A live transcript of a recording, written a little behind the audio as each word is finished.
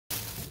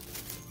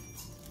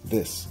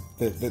This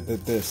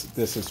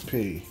is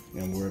P,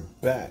 and we're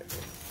back.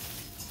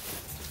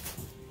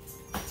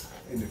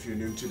 And if you're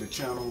new to the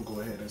channel, go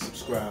ahead and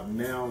subscribe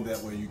now. That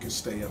way you can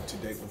stay up to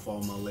date with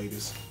all my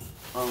latest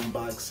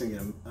unboxing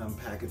and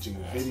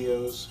unpackaging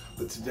videos.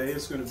 But today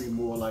it's going to be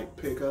more like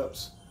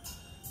pickups.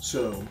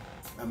 So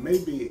I may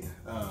be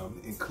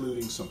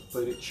including some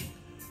footage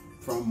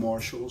from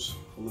Marshall's,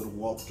 a little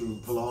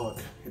walkthrough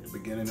vlog at the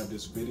beginning of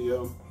this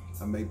video.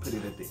 I may put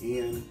it at the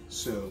end,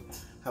 so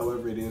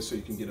however it is, so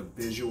you can get a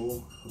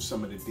visual of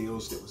some of the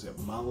deals that was at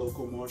my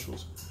local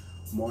Marshall's.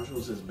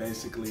 Marshall's is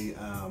basically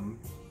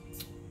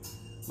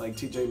like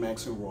TJ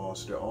Maxx and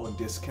Ross. They're all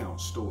discount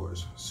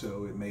stores,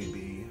 so it may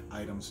be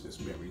items that's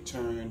been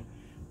returned,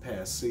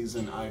 past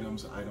season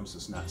items, items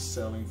that's not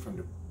selling from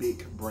the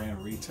big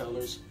brand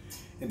retailers.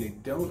 And they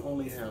don't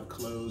only have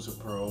clothes,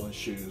 apparel, and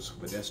shoes,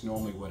 but that's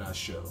normally what I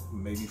show.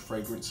 Maybe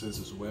fragrances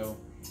as well,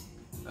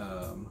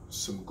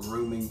 some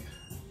grooming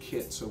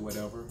kits or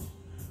whatever.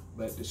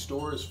 But the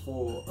store is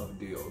full of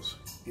deals.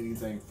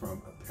 Anything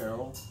from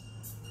apparel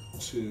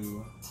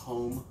to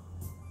home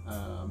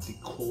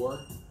decor,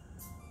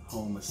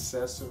 home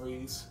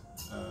accessories,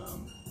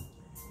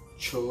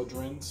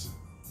 children's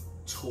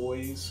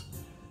toys,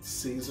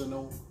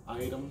 seasonal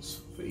items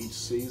for each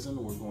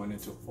season. We're going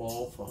into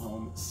fall for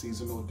home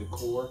seasonal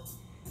decor.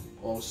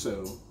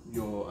 Also,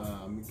 you'll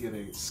get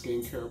a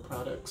skincare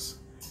products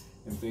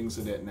and things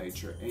of that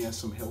nature, and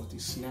some healthy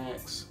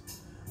snacks,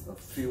 a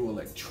few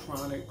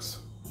electronics.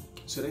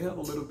 So they have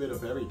a little bit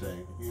of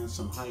everything, and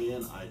some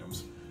high-end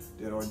items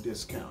that are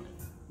discounted.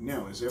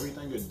 Now, is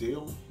everything a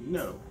deal?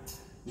 No.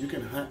 You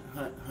can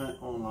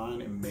hunt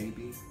online and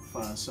maybe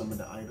find some of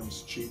the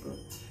items cheaper,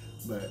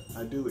 but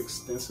I do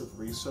extensive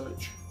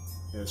research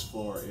as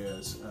far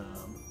as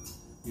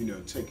you know,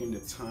 taking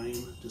the time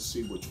to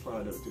see which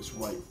product is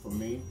right for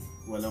me,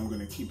 whether I'm going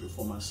to keep it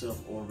for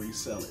myself or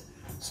resell it.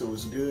 So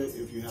it's good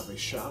if you have a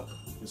shop.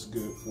 It's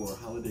good for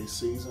holiday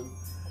season,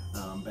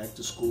 back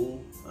to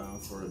school,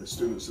 for the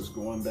students that's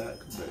going back,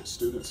 but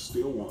students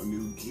still want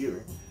new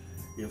gear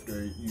if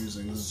they're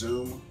using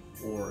Zoom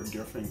or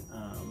different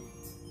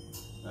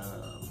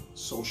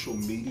social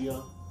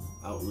media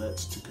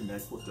outlets to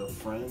connect with their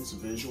friends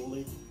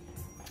visually.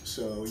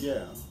 So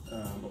yeah,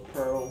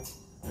 apparel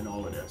and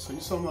all of that. So you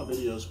saw my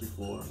videos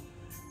before.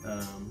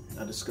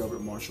 I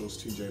discovered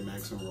Marshall's, TJ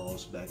Maxx, and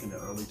Ross back in the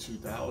early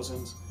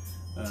 2000s.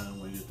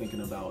 When you're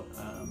thinking about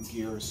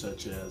gear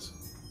such as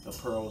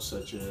apparel,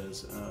 such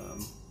as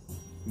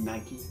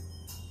Nike,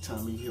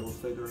 Tommy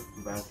Hilfiger,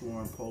 Ralph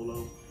Lauren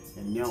Polo,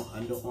 and now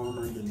Under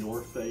Armour, the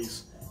North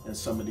Face, and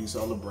some of these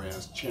other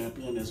brands.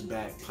 Champion is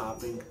back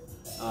popping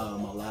a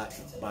lot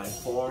by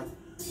far.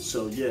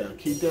 So yeah,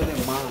 keep that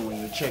in mind when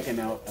you're checking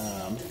out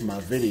my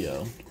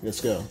video.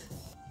 Let's go.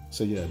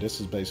 So yeah, this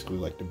is basically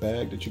like the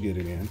bag that you get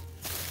it in.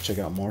 Check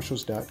out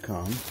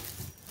marshalls.com.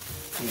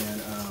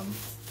 And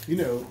you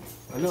know,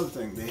 another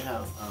thing, they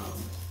have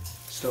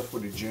stuff for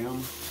the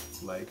gym,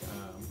 like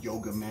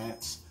yoga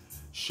mats,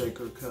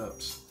 shaker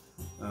cups,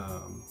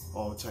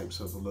 all types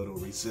of little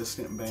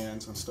resistant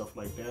bands and stuff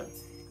like that.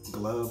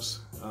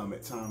 Gloves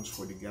at times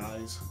for the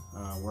guys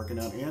working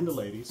out, and the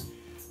ladies,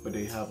 but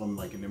they have them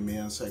like in the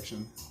men's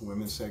section,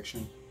 women's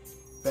section.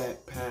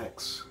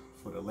 Backpacks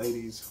for the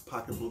ladies,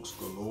 pocketbooks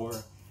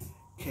galore,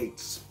 Kate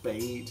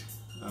Spade,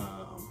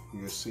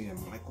 you're seeing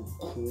Michael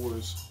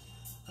Kors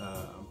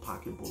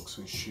pocketbooks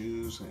and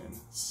shoes and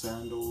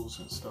sandals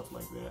and stuff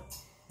like that.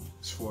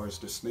 As far as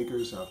the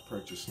sneakers, I've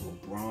purchased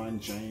LeBron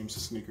James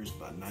sneakers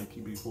by Nike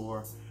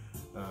before.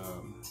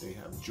 They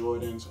have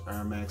Jordans,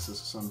 Air Maxes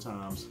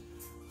sometimes,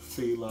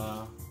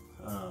 Fila,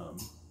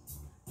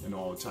 and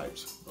all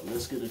types. But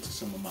let's get into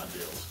some of my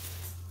deals.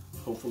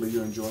 Hopefully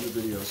you're enjoying the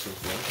video so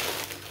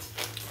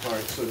far.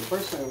 Alright, so the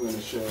first thing I'm going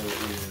to show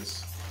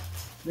is,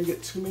 I didn't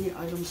get too many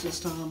items this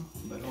time,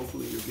 but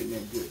hopefully you're getting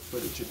that good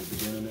footage at the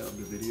beginning of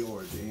the video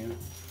or at the end.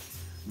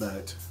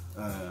 But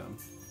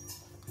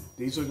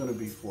these are going to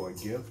be for a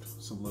gift.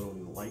 Some little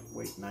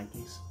lightweight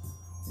Nikes,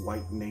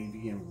 white,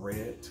 navy, and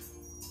red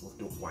with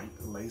the white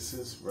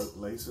laces, rope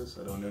laces.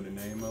 I don't know the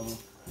name of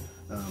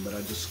them, but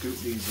I just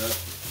scooped these up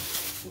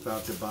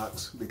without the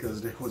box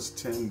because they was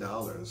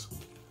 $10.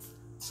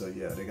 So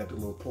yeah, they got the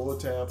little pull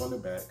tab on the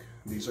back.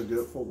 These are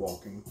good for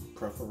walking,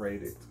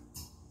 perforated.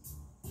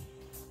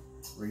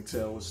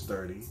 Retail was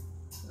 $30.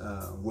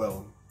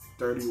 Well,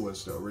 $30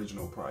 was the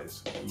original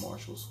price at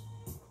Marshall's.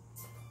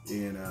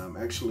 And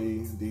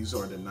actually, these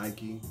are the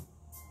Nike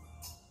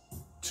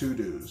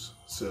To-Dos.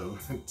 So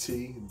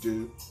T-O-D-O-S.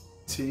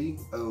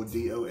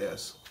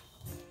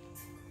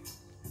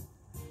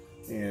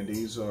 And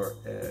these are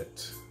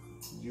at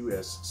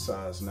US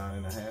size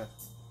 9.5.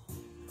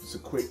 It's a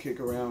quick kick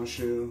around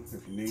shoe.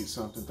 If you need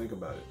something, think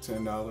about it.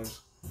 $10.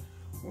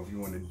 Or if you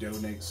want to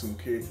donate some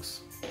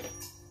kicks,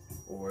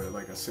 or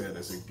like I said,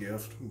 as a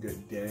gift,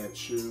 good dad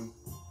shoe,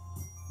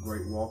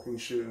 great walking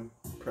shoe,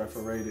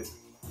 perforated.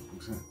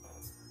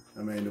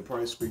 I mean, the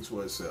price speaks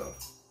for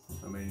itself.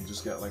 I mean, you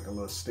just got like a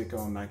little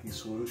stick-on Nike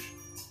swoosh.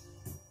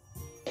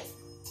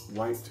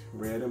 White,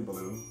 red, and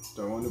blue.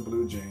 Throw on the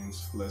blue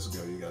jeans. Let's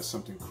go. You got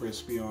something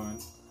crispy on.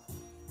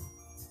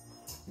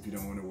 if you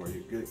don't want to wear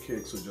your good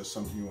kicks or just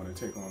something you want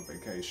to take on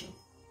vacation.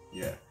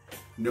 Yeah,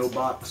 no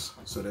box,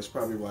 so that's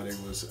probably why they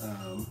was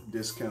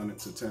discounted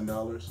to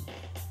 $10.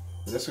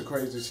 But that's a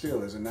crazy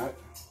steal, is it not?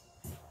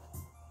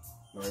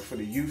 All right, for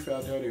the youth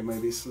out there, they may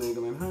be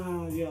sniggling,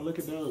 yeah, look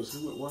at those,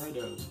 who would wear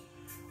those?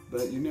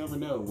 But you never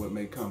know what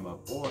may come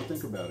up. Or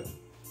think about it.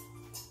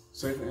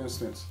 Say for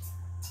instance,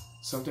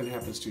 something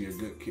happens to your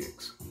good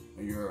kicks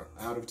and you're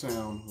out of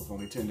town with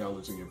only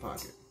 $10 in your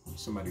pocket.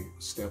 Somebody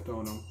stepped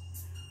on them,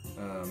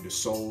 the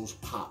soles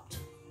popped,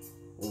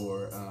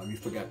 or you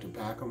forgot to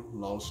pack them,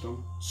 lost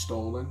them,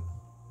 stolen,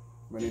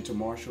 run into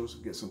Marshalls,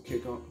 get some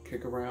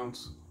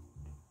kick-arounds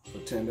for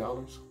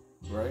 $10,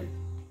 right?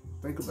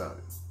 Think about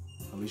it.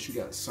 At least you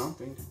got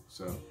something.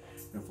 So,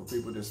 and for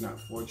people that's not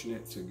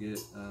fortunate to get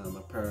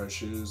a pair of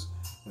shoes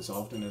as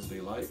often as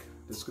they like,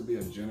 this could be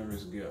a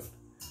generous gift.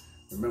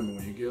 Remember,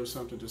 when you give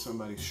something to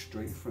somebody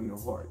straight from the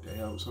heart to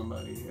help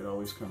somebody, it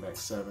always comes back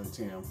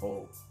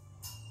 7-10-fold.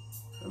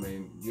 I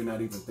mean, you're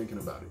not even thinking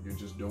about it. You're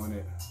just doing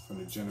it from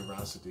the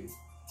generosity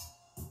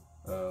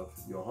of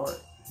your heart,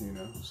 you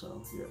know?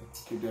 So, yeah,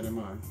 keep that in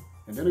mind.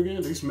 And then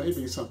again, these may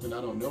be something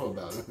I don't know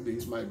about.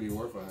 These might be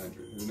worth 100.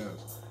 Who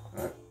knows?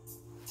 All right?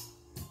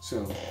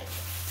 So,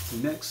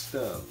 next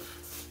up.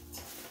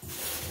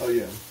 Oh,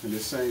 yeah, in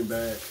this same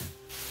bag,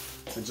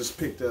 I just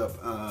picked up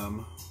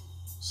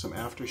some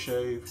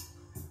aftershave.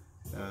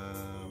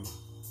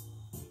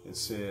 It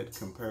said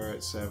compare it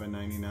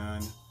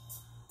 $7.99,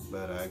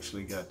 but I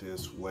actually got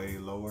this way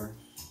lower.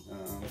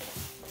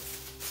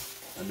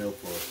 I know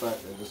for a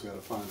fact I just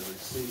gotta find a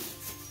receipt.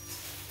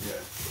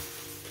 Yeah.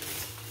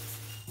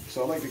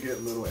 So I like to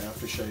get little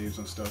aftershaves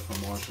and stuff from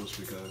Marshalls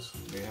because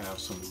they have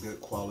some good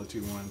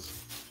quality ones.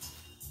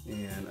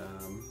 And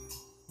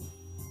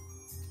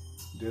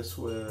this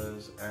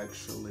was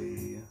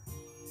actually,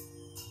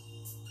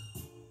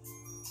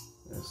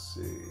 let's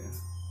see,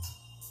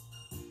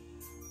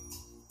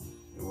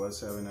 it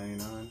was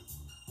 $7.99,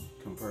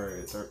 compare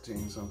it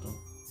 13 something.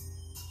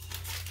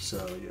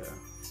 So yeah,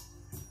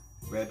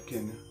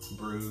 Redken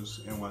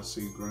Brews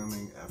NYC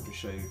Grooming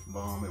Aftershave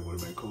Balm. It would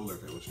have been cooler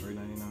if it was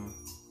 $3.99,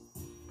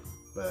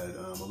 but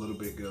a little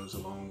bit goes a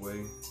long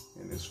way,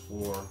 and it's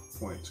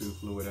 4.2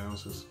 fluid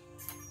ounces,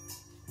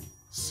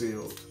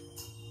 sealed.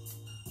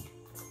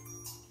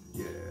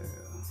 Yeah,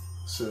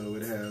 so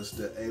it has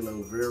the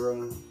aloe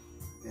vera,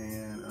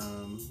 and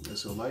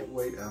it's a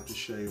lightweight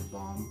aftershave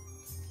balm,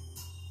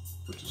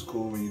 which is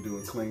cool when you do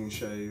a clean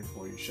shave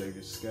or you shave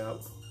your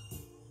scalp,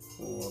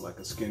 or like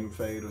a skin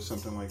fade or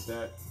something like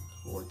that,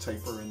 or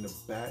taper in the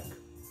back.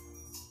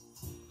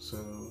 So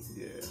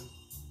yeah,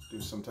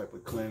 do some type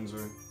of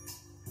cleanser,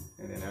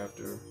 and then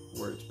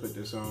afterwards put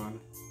this on.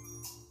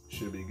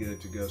 Should be good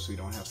to go so you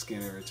don't have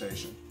skin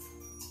irritation.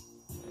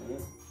 All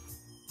right,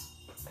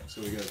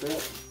 so we got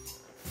that.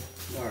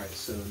 All right,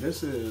 so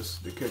this is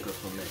the kicker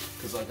for me,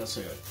 because like I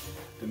said,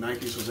 the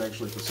Nikes was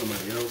actually for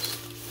somebody else,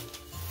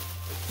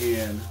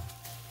 and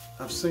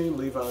I've seen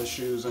Levi's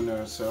shoes in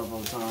there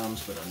several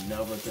times, but I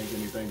never think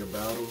anything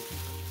about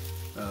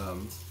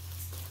them.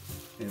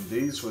 And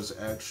these was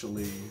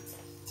actually,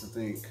 I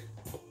think,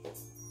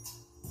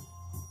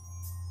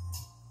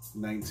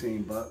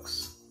 19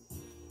 bucks,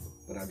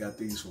 but I got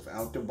these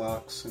without the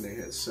box, and they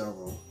had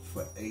several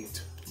for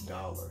 $8.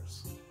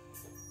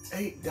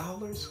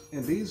 $8,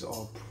 and these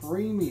are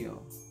premium.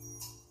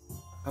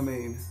 I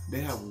mean,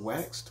 they have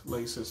waxed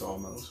laces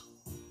almost.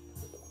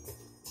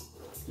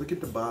 Look at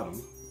the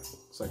bottom.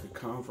 It's like a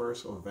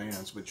Converse or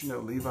Vans, but you know,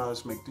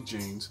 Levi's make the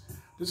jeans.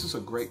 This is a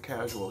great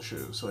casual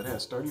shoe, so it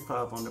has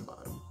 35 on the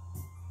bottom.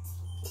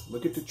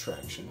 Look at the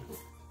traction.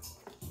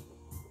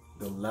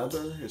 The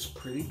leather is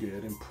pretty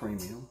good and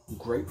premium,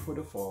 great for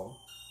the fall.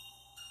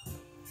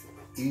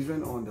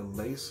 Even on the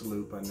lace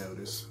loop, I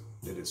noticed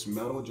that it's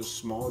metal, just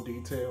small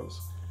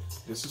details.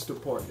 This is the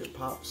part that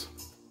pops.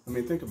 I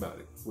mean, think about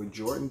it. Would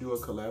Jordan do a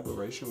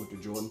collaboration with the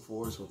Jordan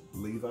 4s with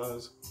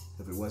Levi's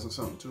if it wasn't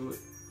something to it?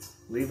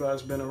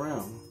 Levi's been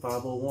around,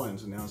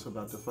 501s, and now it's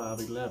about the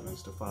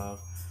 511s, the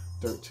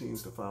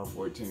 513s, the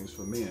 514s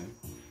for men.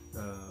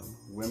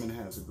 Women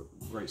has a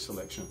great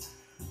selection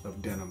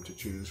of denim to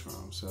choose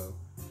from, so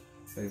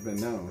they've been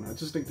known. I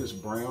just think this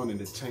brown and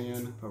the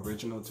tan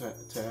original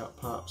tab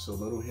pops, a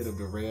little hit of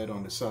the red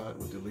on the side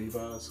with the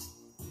Levi's.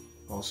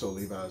 Also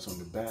Levi's on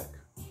the back.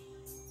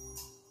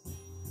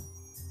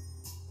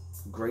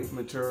 Great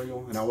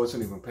material, and I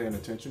wasn't even paying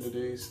attention to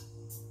these.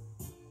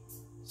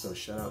 So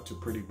shout out to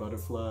Pretty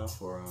Butterfly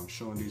for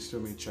showing these to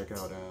me. Check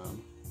out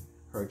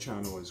her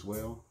channel as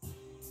well.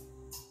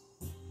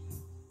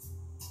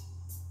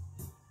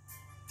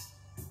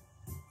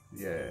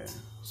 Yeah,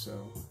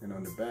 so, and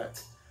on the back.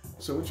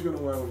 So what you're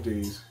gonna wear with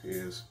these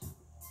is,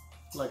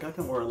 like I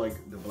can wear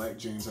like the black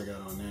jeans I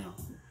got on now,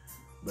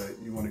 but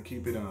you wanna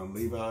keep it on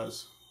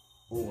Levi's,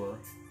 or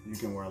you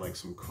can wear like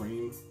some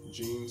cream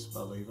jeans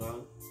by Levi,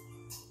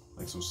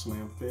 like some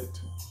slim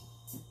fit.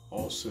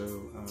 Also,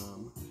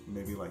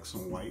 maybe like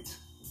some white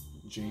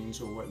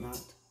jeans or whatnot,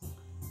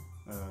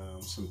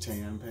 some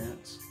tan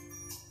pants,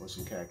 or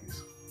some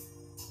khakis.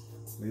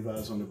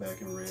 Levi's on the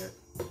back in red.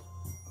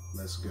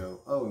 Let's go.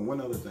 Oh, and one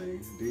other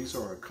thing. These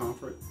are a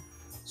comfort,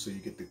 so you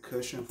get the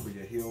cushion for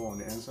your heel on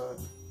the inside.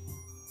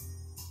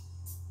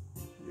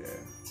 Yeah.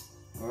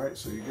 All right,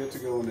 so you're good to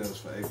go on those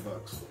for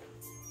 $8.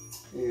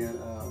 And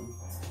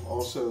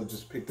also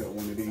just picked up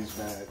one of these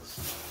bags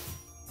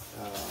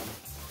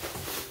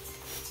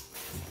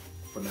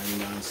for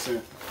 99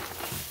 cents.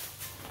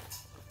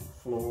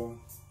 Floral,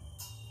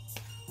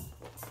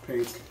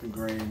 pink and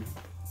green.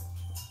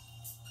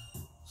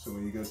 So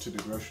when you go to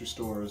the grocery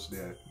stores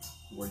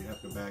where you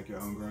have to bag your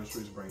own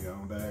groceries, bring your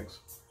own bags,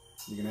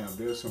 you can have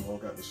this and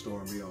walk out the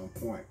store and be on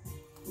point.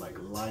 Like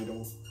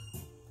Lidl,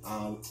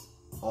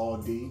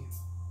 Aldi,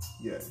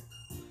 yeah.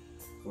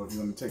 Or if you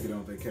want to take it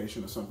on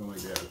vacation or something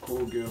like that, a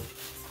cool gift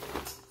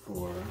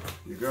for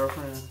your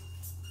girlfriend,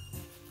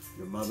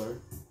 your mother,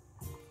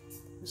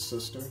 your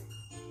sister,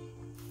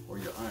 or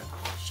your aunt.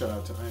 Shout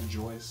out to Aunt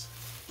Joyce,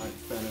 Aunt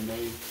Fannie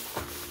Mae,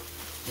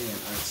 and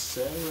Aunt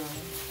Sarah.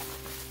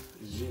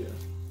 Yeah,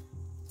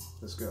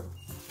 let's go.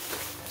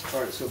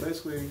 All right, so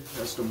basically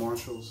that's the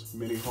Marshalls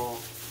mini haul.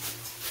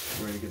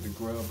 Ready to get the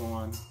grub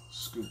on.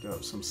 Scooped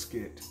up some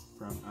skit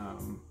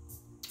from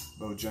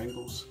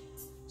Bojangles.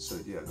 So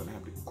yeah, gonna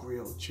have the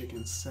grilled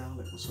chicken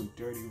salad with some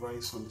dirty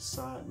rice on the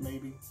side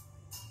maybe.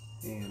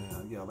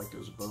 And yeah, I like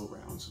those bow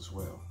rounds as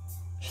well.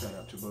 Shout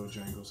out to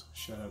Bojangles.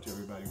 Shout out to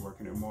everybody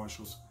working at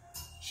Marshalls.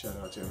 Shout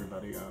out to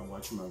everybody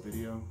watching my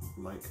video.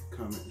 Like,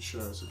 comment,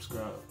 share,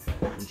 subscribe.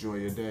 Enjoy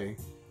your day.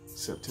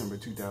 September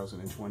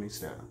 2020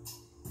 style.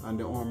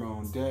 Under Armour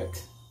on deck.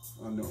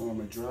 Under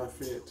Armour dry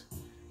fit.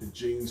 The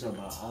jeans are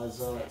by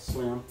Azad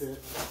Slam Fit.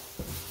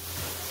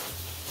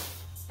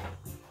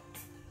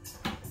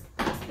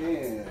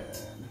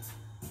 And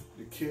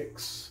the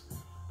kicks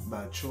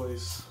by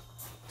choice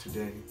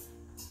today.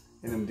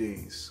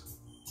 NMDs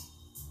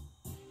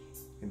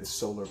in the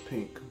solar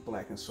pink,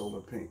 black and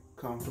solar pink.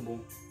 Comfortable,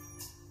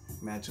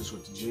 matches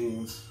with the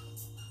jeans,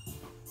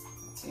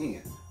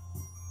 and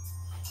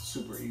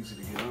super easy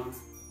to get on.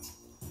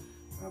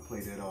 I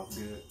played that off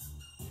good.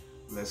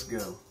 Let's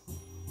go.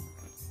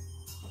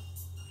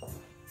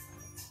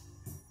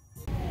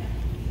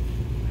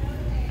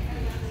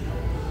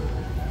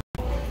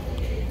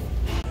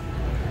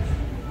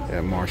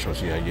 At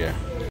Marshalls, yeah,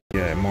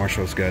 at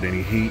Marshalls got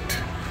any heat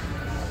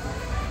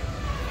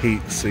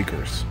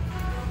seekers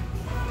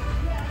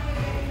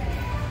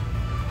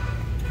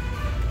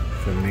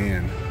for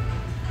men.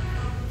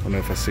 I don't know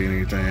if I see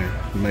anything.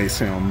 It may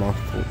sound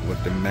muffled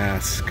with the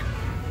mask.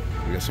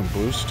 We got some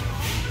Boost.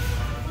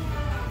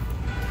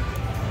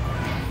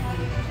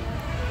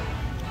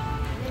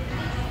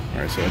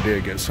 Alright, so I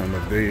did get some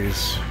of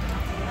these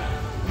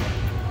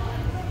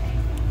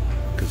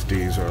because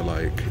these are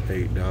like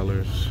 $8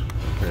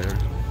 a pair.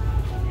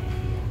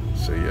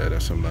 So yeah,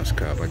 that's a must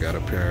cop. I got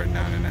a pair of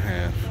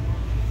 9.5.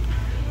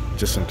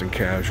 Just something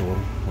casual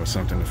or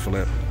something to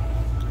flip.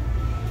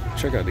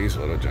 Check out these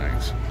little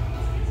giants.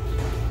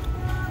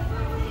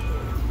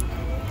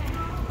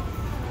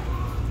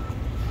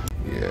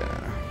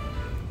 Yeah.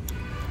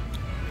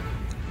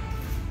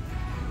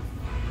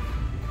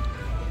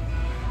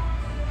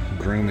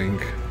 Grooming.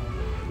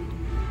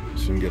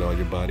 So you can get all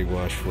your body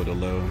wash for the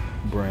low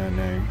brand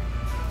name.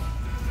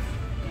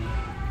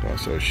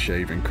 Also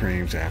shaving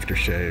creams,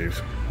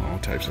 aftershaves, all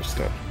types of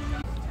stuff.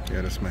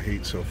 Yeah, that's my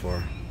heat so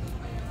far.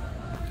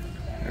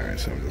 Alright,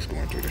 so I'm just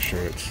going through the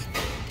shirts.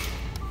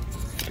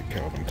 The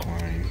Calvin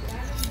Klein,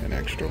 an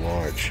extra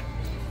large.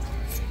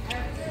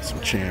 Some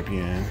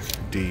Champion,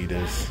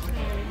 Adidas.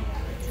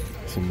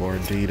 Some more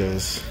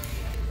Adidas.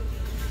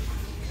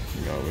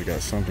 We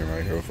got something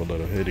right here with a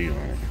little hoodie on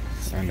it.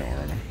 Under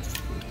Armour.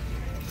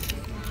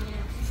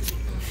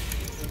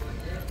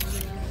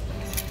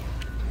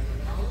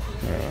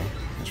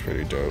 That's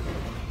pretty dope.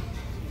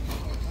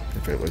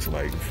 If it was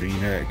like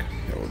V-neck,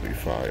 that would be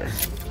fire.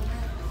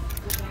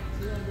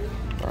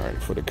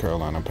 Alright, for the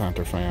Carolina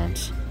Panther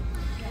fans.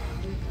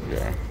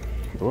 Yeah.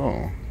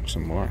 Oh,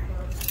 some more.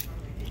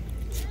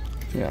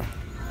 Yeah.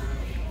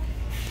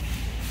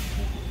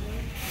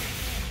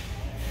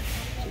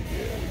 So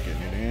yeah, we're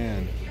getting it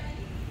in.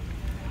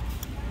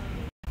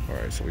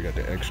 Alright, so we got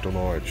the extra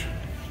large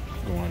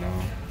going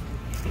on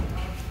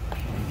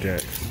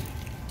deck.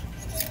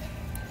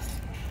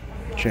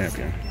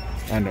 Champion,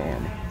 Under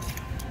Armour,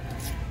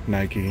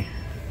 Nike,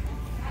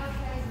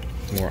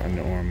 more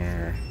Under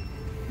Armour,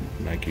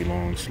 Nike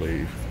long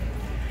sleeve.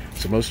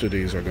 So most of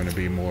these are going to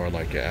be more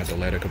like your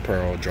athletic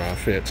apparel, dry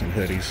fits, and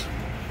hoodies.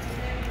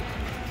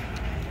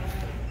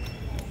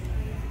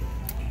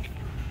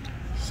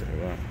 So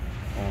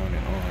on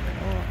and on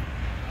and on.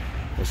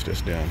 What's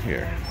this down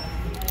here?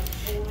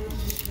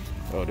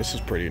 Oh, this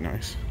is pretty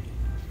nice.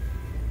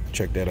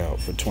 Check that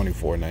out for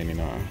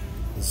 $24.99.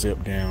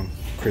 Zip down,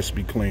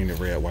 crispy clean, the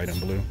red, white,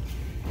 and blue.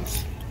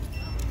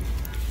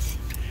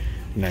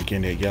 Nike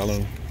in that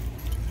yellow.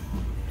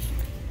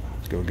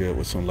 Let's go good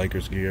with some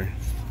Lakers gear,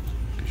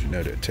 because you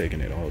know they're taking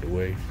it all the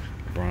way.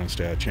 Bronze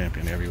style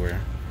champion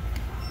everywhere.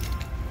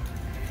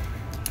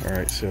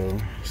 Alright, so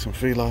some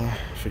Fila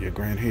for your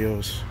Grand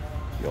Hills.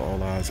 Your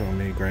All Eyes on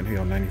Me Grand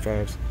Hill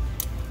 95s.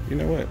 You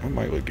know what? I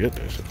might would get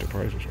this if the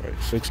price was right.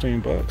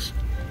 16 bucks.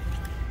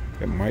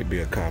 It might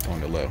be a cop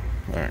on the low.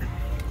 Alright.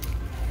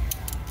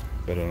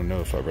 But I don't know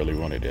if I really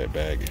wanted that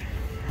baggy.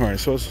 Alright,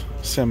 so it's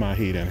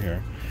semi-heat in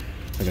here.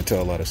 I can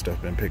tell a lot of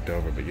stuff been picked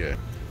over, but yeah.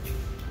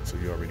 So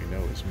you already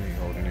know it's me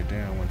holding it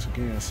down once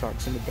again.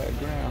 Socks in the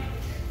background.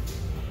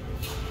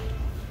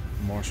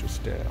 Marshall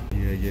style.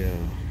 Yeah.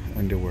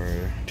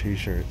 Underwear,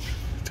 t-shirts,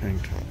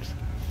 tank tops.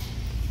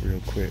 Real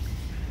quick.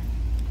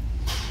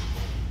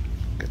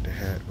 Got the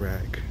hat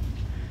rack.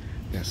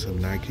 Got some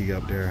Nike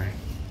up there.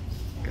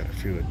 Got a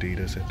few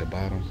Adidas at the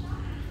bottom.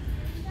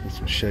 With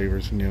some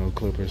shavers, nail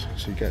clippers.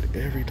 So you got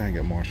everything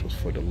at Marshall's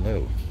for the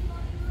low.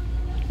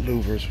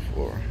 Louvers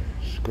for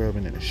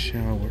scrubbing in the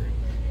shower.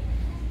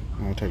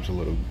 All types of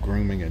little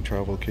grooming and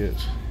travel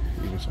kits.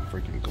 Even some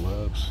freaking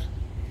gloves.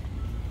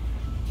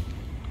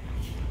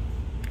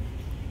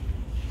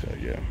 So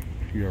yeah,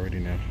 you already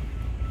know.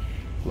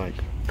 Like,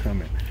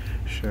 comment,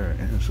 share,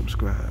 and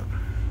subscribe.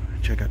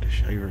 Check out the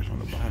shavers on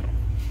the bottom.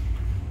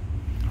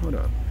 Hold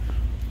up.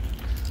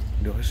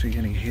 Do I see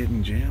any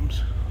hidden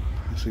gems?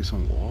 I see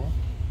some wall.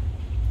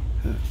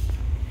 Huh.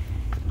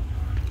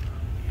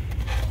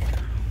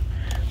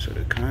 So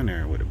the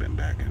Conair would have been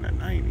back in the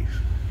 90s.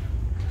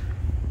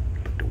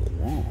 But the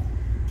wall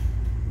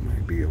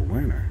might be a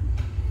winner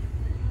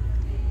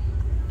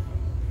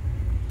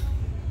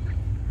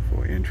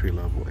for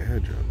entry-level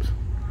airdrops.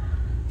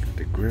 Got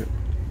the grip.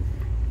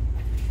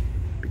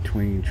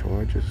 Between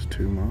charges,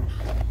 2 months.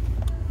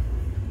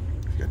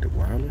 You got the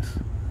wireless.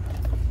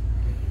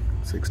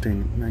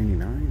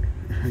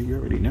 $16.99. You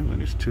already know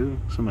it's 2.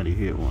 Somebody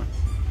hit one.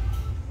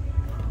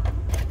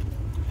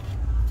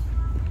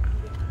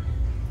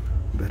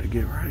 Better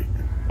get right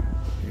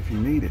if you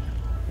need it.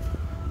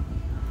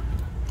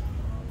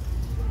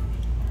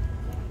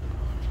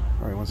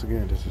 Alright, once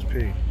again, this is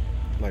P.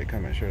 Like,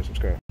 comment, share,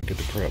 subscribe. Get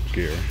the prep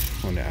gear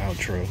on the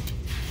outro.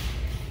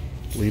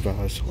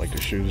 LEVIS, like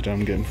the shoes that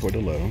I'm getting for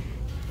the low.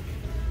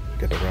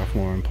 Got the Ralph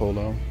Lauren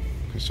polo,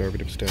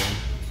 conservative style,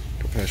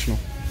 professional.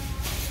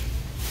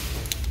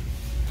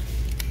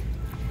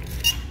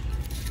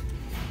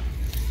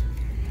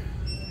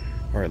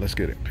 All right, let's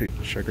get it.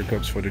 Shaker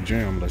cups for the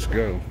gym. Let's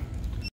go.